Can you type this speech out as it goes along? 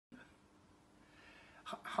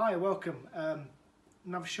Hi, welcome.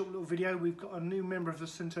 Another short little video. We've got a new member of the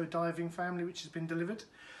Suunto diving family which has been delivered.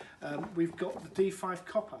 We've got the D5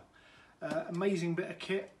 Copper. Amazing bit of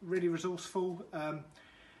kit, really resourceful.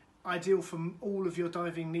 Ideal for all of your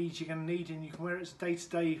diving needs you're going to need, and you can wear it as a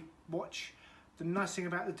day-to-day watch. The nice thing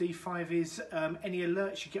about the D5 is any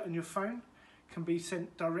alerts you get on your phone can be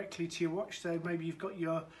sent directly to your watch. So maybe you've got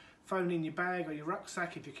your phone in your bag or your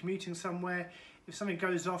rucksack if you're commuting somewhere. If something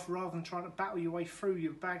goes off, rather than trying to battle your way through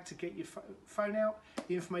your bag to get your phone out,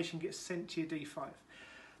 the information gets sent to your D5.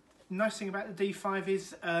 Nice thing about the D5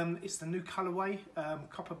 is it's the new colourway,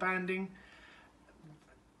 copper banding.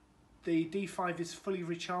 The D5 is fully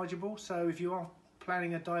rechargeable, so if you are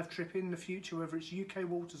planning a dive trip in the future, whether it's UK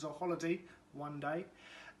waters or holiday one day,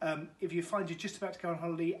 if you find you're just about to go on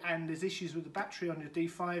holiday and there's issues with the battery on your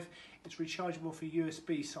D5, it's rechargeable for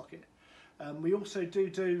USB socket. We also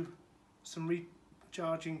do some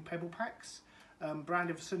recharging pebble packs,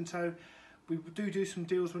 branded for Suunto. We do some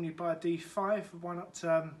deals when you buy a D5. Why not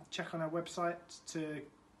check on our website to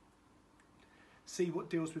see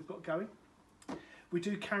what deals we've got going. We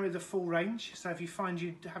do carry the full range, so if you find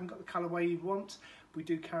you haven't got the colourway you want, we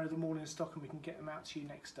do carry them all in stock and we can get them out to you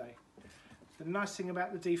next day. The nice thing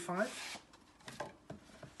about the D5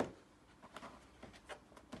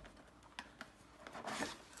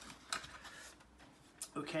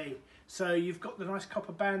 okay, so you've got the nice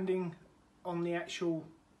copper banding on the actual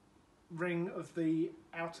ring of the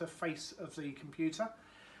outer face of the computer.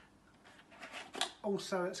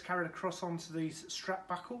 Also, it's carried across onto the strap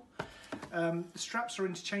buckle. The straps are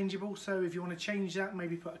interchangeable, so if you want to change that,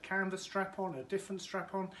 maybe put a canvas strap on, a different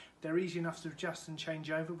strap on, they're easy enough to adjust and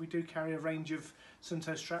change over. We do carry a range of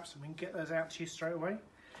Suunto straps and we can get those out to you straight away.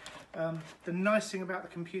 The nice thing about the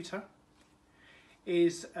computer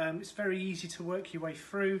is it's very easy to work your way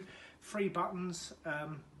through. 3 buttons.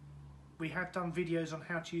 We have done videos on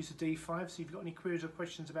how to use the D5, so if you've got any queries or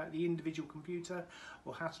questions about the individual computer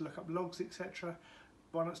or how to look up logs, etc.,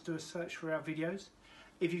 why not do a search for our videos.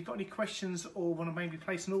 If you've got any questions or want to maybe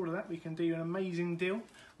place an order, that we can do an amazing deal.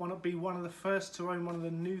 Why not be one of the first to own one of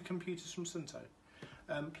the new computers from Suunto?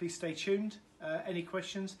 Please stay tuned. Any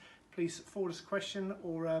questions, please forward us a question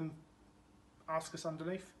or ask us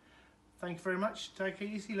underneath. Thank you very much. Take it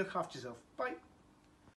easy. Look after yourself. Bye.